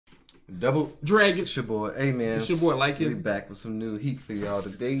Double Dragon. It's your boy AMENZ. It's your boy Like It. We back with some new heat for y'all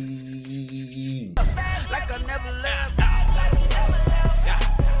today. Like I never left.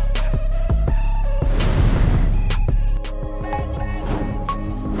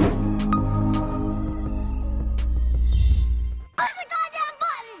 Push the goddamn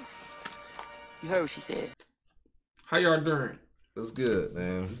button! You heard what she said. How y'all doing? What's good,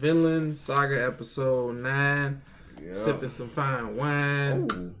 man? Vinland Saga episode 9. Yeah. Sipping some fine wine.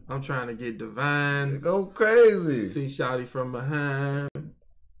 Ooh. I'm trying to get divine. Go crazy. See Shawty from behind.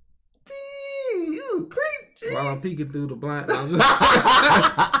 You creep. While I'm peeking through the blind. I'm just,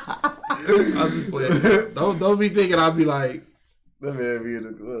 I'm just playing. Don't be thinking I'll be like. That man be in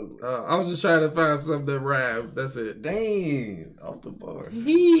the club. I was just trying to find something that rhymes. That's it. Dang, off the bar.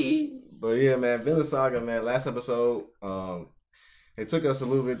 He. But yeah, man, Vinland Saga, man. Last episode, it took us a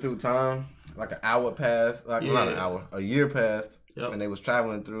little bit through time. Like an hour passed, not an hour, a year passed, and they was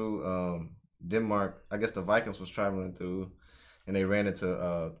traveling through Denmark. I guess the Vikings was traveling through, and they ran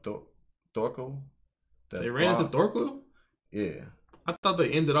into Thorkel. They ran into Thorkel? Yeah. I thought they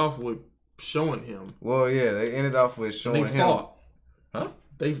ended off with showing him. Well, yeah, they ended off with showing him. They fought. Huh?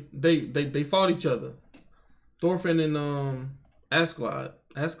 They fought each other. Thorfinn and Askeladd.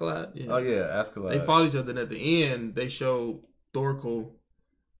 Askeladd? Yeah. Oh yeah, Askeladd. They fought each other, and at the end they showed Thorkel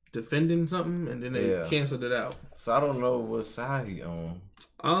defending something, and then they canceled it out. So I don't know what side he on.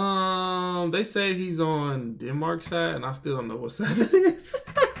 They say he's on Denmark's side, and I still don't know what side that is.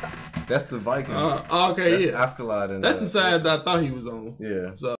 That's the Vikings. Okay, that's Askeladd, and that's the side that I thought he was on.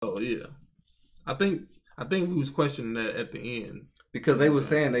 Yeah. So yeah, I think we was questioning that at the end because they were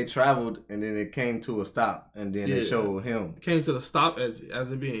saying they traveled, and then it came to a stop, and then they showed him. It came to the stop as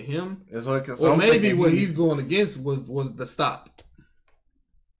it being him. It's like, or maybe what he's going against was the stop.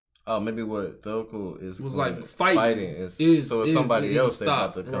 Oh, maybe what Thorkel was like fighting. So it's somebody else they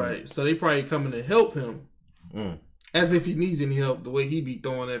about to come. Right. So they probably coming to help him. As if he needs any help, the way he be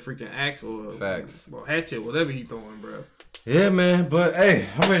throwing that freaking axe or hatchet, whatever he throwing, bro. Yeah, man. But hey,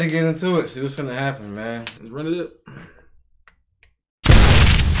 I'm ready to get into it. See what's finna happen, man. Let's run it up.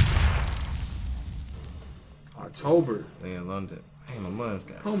 October. They in London. Hey, my man's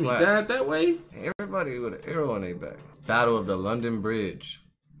got homie died that way? Everybody with an arrow on their back. Battle of the London Bridge.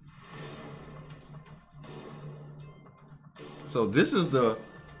 So this is the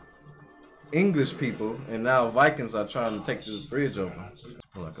English people, and now Vikings are trying to take this bridge over. It's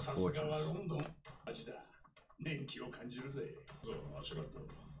like a fortress.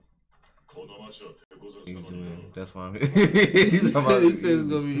 That's why he said it's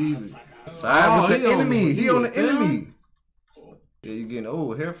gonna be easy. Side with the enemy. He on the enemy. Yeah, you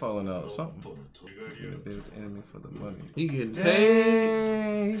getting hair falling out or something. You're gonna be with the enemy for the money. He getting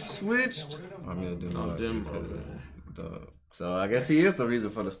paid. He switched. I mean, so I guess he is the reason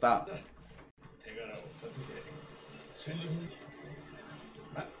for the stop.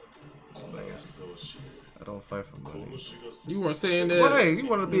 I don't fight for money. You weren't saying that. Wait, you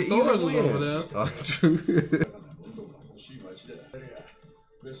want to be an easy win. Oh, it's true.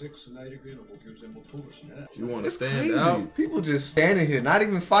 You want to stand out? People just standing here, not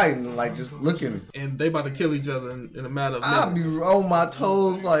even fighting, like just looking. And they about to kill each other in a matter of minutes. I'll be on my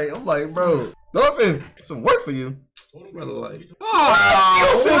toes, I'm like, bro, Thorfinn, some work for you. Brother, like,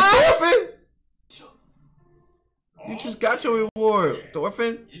 Thorfinn? You just got your reward,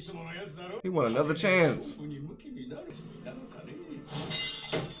 Thorfinn. He want another chance.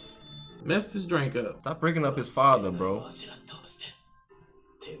 Messed his drink up. Stop bringing up his father, bro.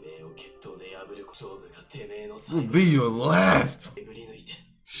 Will be your last.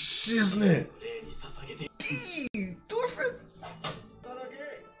 Shiznit. Thorfinn.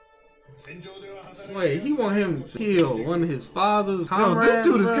 Wait, he want him to kill one of his father's comrades? Yo, this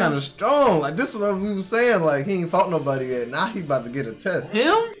dude is kind of strong. Like, this is what we were saying. Like, he ain't fought nobody yet. Now he about to get a test.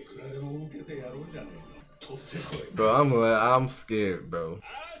 Him? Bro, I'm scared, bro.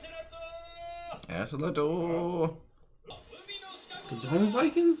 Ashelato. The Jones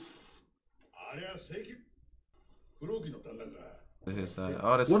Vikings? His side.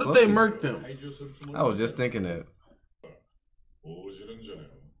 Oh, that's what if they murked them? I was just thinking that.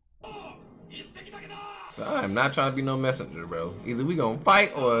 I am not trying to be no messenger, bro. Either we gonna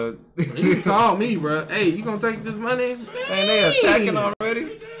fight or you call me, bro. Hey, you gonna take this money? And they attacking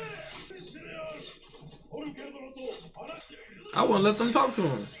already. I wouldn't let them talk to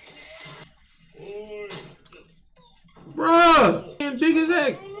him. Bruh, big as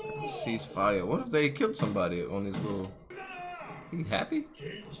heck. Ceasefire. What if they killed somebody on this little? He happy?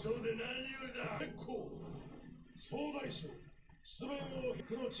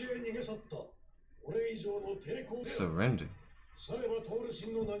 Surrender. So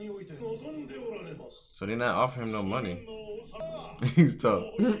they're not offering him no money. He's tough.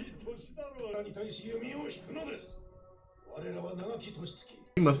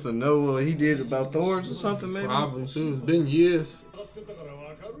 He must have known what he did about Thor's or something, maybe. Probably too. It's been years.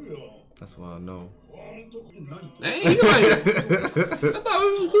 That's why I know. Dang, you like, I thought we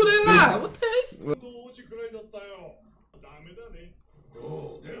was cool that live. What the heck?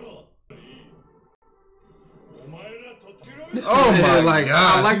 Oh my like,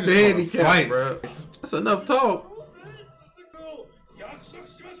 God! I like the handicap, fight, bro. That's enough talk.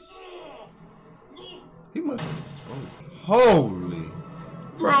 He must. Oh, holy.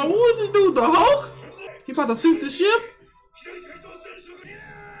 Bro, what was this dude? The Hulk? He about to sink the ship?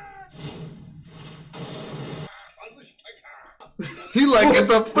 He like, get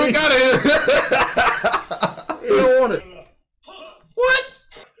the freak out of here. He don't want it. What?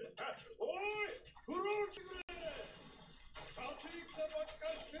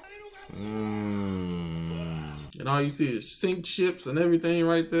 And all you see is sink ships and everything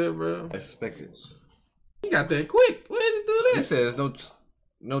right there, bro. I expect it. He got that quick. Where did he do that? He says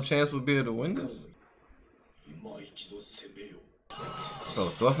no chance we'll be able to win this. So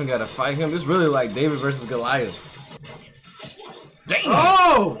Thorfinn got to fight him. It's really like David versus Goliath. Damn!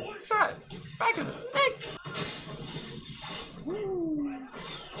 Oh! Shot back in the neck.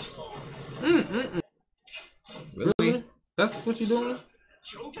 Really? That's what you doing?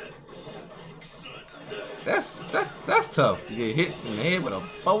 That's tough to get hit in the head with a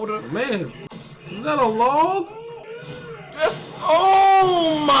boulder. Man, is that a log?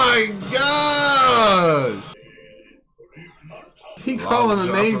 Oh my gosh! He calling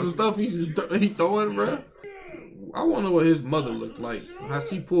the names and stuff. He throwing, bro. I wonder what his mother looked like. How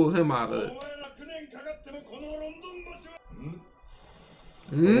she pulled him out of it.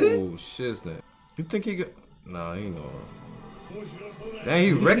 Oh shiznit! You think he got? Nah, he ain't gonna. Dang,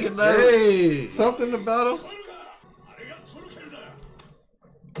 he recognized something about him.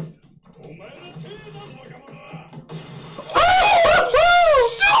 Oh,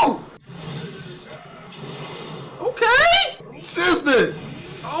 shoot! Okay. Shiznit!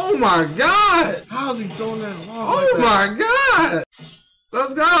 Oh my God! How's he throwing that long? Oh like that? my God!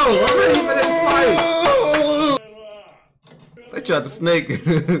 Let's go! I'm ready for this fight. They tried to snake.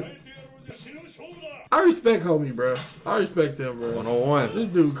 I respect homie, bro. I respect him, bro. 1-on-1. This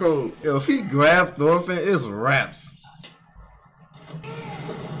dude cold. Yo, if he grabbed Thorfinn, it's raps.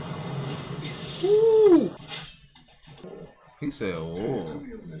 Woo. He said, "Oh."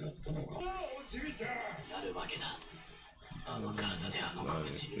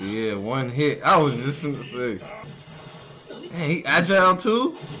 Yeah, one hit. I was just finna say. Man, he agile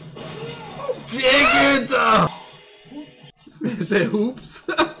too? Dig it! This man said hoops.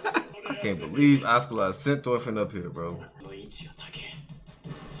 I can't believe Askeladd sent Thorfinn up here, bro.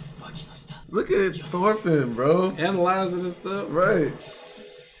 Look at Thorfinn, bro. Analyzing this stuff. Right.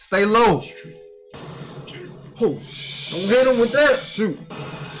 Stay low. Oh, don't hit him with that. Shoot.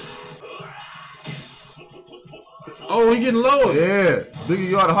 Oh, he getting lower. Yeah. Bigger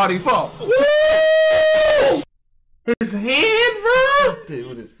you are, the harder he fall. Woo! His hand, bro.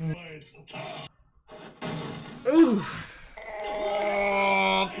 With his hand. Oof.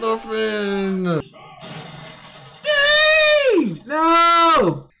 Oh, Thorfinn. Dang!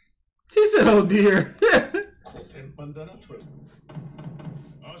 No! He said, oh dear.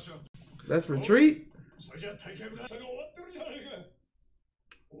 Let's retreat.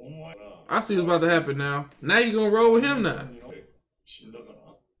 I see what's about to happen now. Now you gonna roll with him now.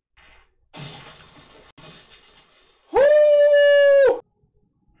 Woo!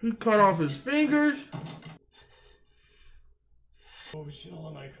 He cut off his fingers.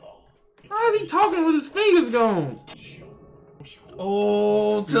 How is he talking with his fingers gone?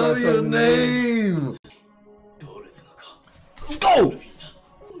 Oh, tell me your name. Let's go.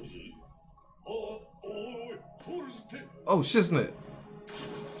 Oh, shiznit.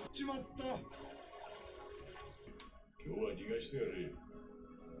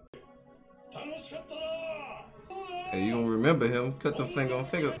 Hey, you gonna remember him? Cut the finger on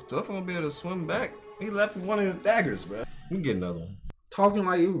finger. Thorfinn gonna be able to swim back. He left with one of his daggers, bro. We can get another one. Talking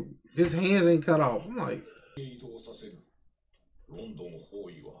like his hands ain't cut off. I'm like,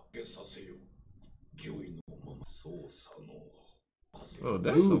 oh,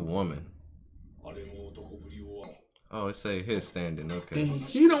 that's a woman. Oh, it say his standing. Okay.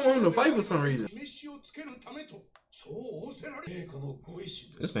 He don't want him to fight for some reason.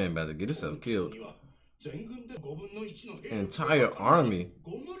 This man about to get himself killed. Entire army.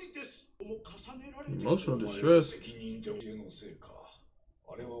 Emotional distress.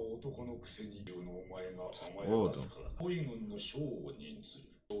 I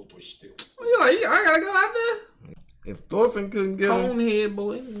gotta go out there. If Thorfinn couldn't get him, Conehead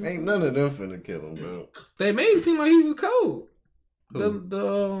boy, ain't none of them finna kill him, bro. They made him seem like he was cold. The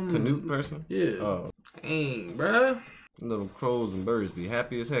Canute person? Yeah. Oh. Dang, bruh. Little crows and birds be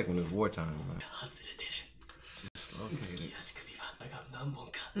happy as heck when it's wartime, man. Dislocated.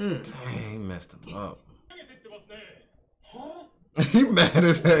 Dang, he messed him up. He mad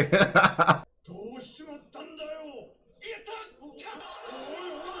as heck.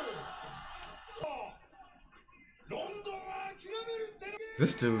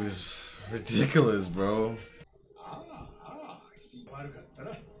 This dude is ridiculous, bro.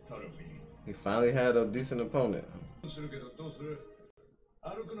 He finally had a decent opponent.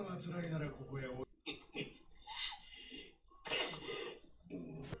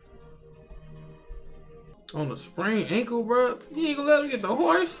 On a sprained ankle, bro. You ain't gonna let him get the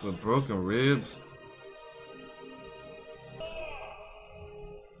horse? With broken ribs.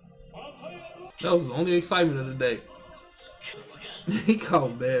 That was the only excitement of the day. He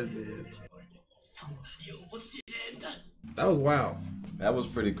called bad man. That was wild. That was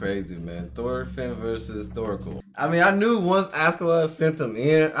pretty crazy, man. Thorfinn versus Thorkel. I mean, I knew once Askeladd sent him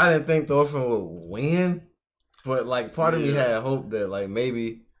in, I didn't think Thorfinn would win. But, like, part of me had hope that, like,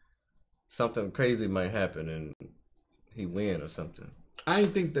 maybe something crazy might happen and he win or something. I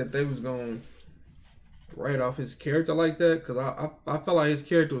didn't think that they was going to write off his character like that because I felt like his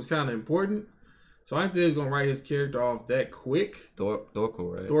character was kind of important. So I think they was going to write his character off that quick.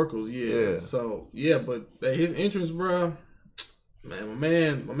 Thorkel, right? Thorkel's, yeah. So, yeah, but his entrance, bro,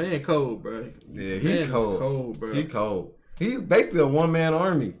 man, my man cold, bro. Yeah, he cold, bro. He cold. He's basically a one-man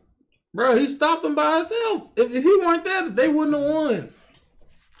army. Bro, he stopped them by himself. If he weren't there, they wouldn't have won.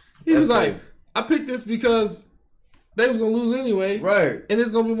 He was like, I picked this because they was going to lose anyway. Right. And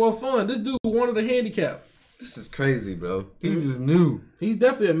it's going to be more fun. This dude wanted a handicap. This is crazy, bro. He's just new. He's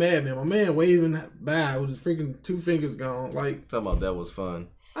definitely a madman. My man waving by with his freaking 2 fingers gone. Like, talking about that was fun.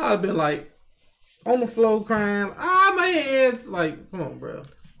 I'd have been like, on the floor crying, my hands. Like, come on, bro.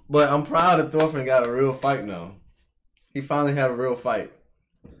 But I'm proud that Thorfinn got a real fight now. He finally had a real fight.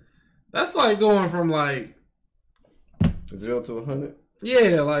 That's like going from like 0 to 100.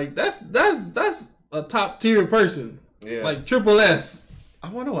 Yeah, like that's a top tier person. Yeah, like triple S. I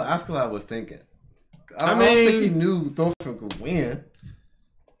wonder what Askeladd was thinking. I don't think he knew Thorfinn could win.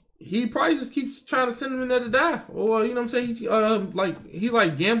 He probably just keeps trying to send him in there to die, or you know what I'm saying? He's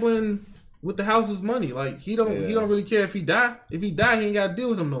like gambling with the house's money. Like he don't really care if he die. If he die, he ain't got to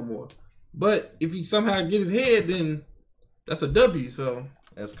deal with him no more. But if he somehow get his head, then that's a W. So.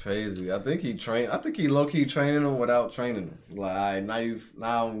 That's crazy. I think he low key training him without training him. Like, all right,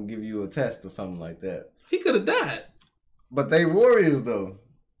 now I'm gonna give you a test or something like that. He could have died. But they warriors though,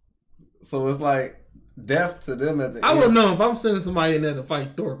 so it's like death to them at the end. I wouldn't know if I'm sending somebody in there to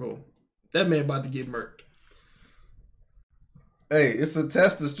fight Thorkel. That man about to get murked. Hey, it's a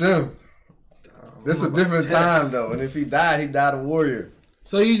test of strength. This is a different time though, and if he died a warrior.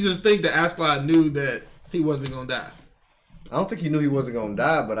 So you just think that Askeladd knew that he wasn't gonna die? I don't think he knew he wasn't going to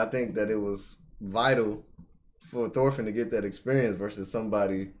die, but I think that it was vital for Thorfinn to get that experience versus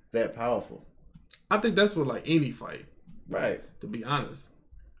somebody that powerful. I think that's what like any fight. Right. To be honest.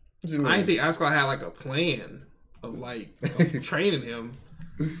 What you mean? I didn't think Askeladd had like a plan of training him.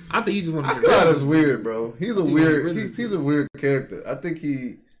 I think he just wanted to Askeladd is weird, bro. He's a weird character. I think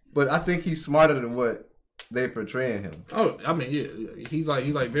he's smarter than what they portraying him. Oh, I mean, yeah. He's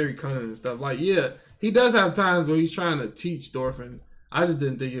like very cunning and stuff. Like, yeah. He does have times where he's trying to teach Thorfinn. I just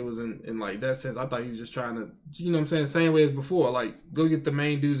didn't think it was in like that sense. I thought he was just trying to, you know what I'm saying, same way as before. Like, go get the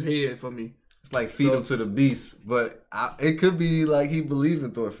main dude's head for me. It's like feed him to the beast. But it could be like he believed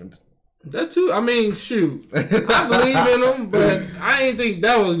in Thorfinn. That too. I mean, shoot. I believe in him, but I didn't think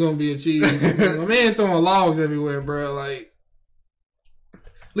that was going to be achieved. My man throwing logs everywhere, bro. Like,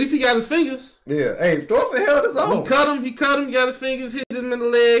 at least he got his fingers. Yeah. Hey, Thorfinn held his own. He cut him, got his fingers, hit him in the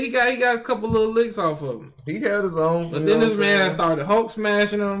leg. He got a couple little licks off of him. He held his own. But then this man started Hulk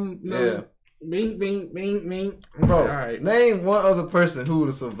smashing him. You know, yeah. Bing, bing, bing, bing. Bro, all right. Name one other person who would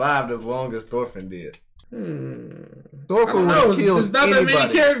have survived as long as Thorfinn did. Thorfinn would have killed anybody. There's not that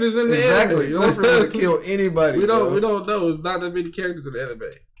many characters in the anime. Exactly. Thorfinn would have killed anybody. We don't know. There's not that many characters in the anime.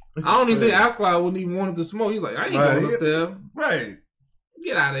 I don't even think Askeladd wouldn't even want him to smoke. He's like, I ain't going up there. Right.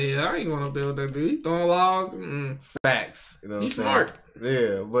 Get out of here. I ain't going up there with that dude. He throwing log. Facts. You know what He's I'm saying? smart.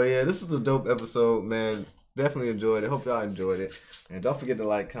 Yeah. But yeah, this is a dope episode, man. Definitely enjoyed it. Hope y'all enjoyed it. And don't forget to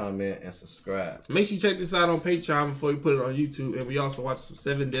like, comment, and subscribe. Make sure you check this out on Patreon before you put it on YouTube. And we also watch some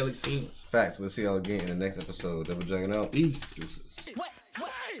 7 Deadly Scenes. Facts. We'll see y'all again in the next episode. Double Jugging out. Peace. What?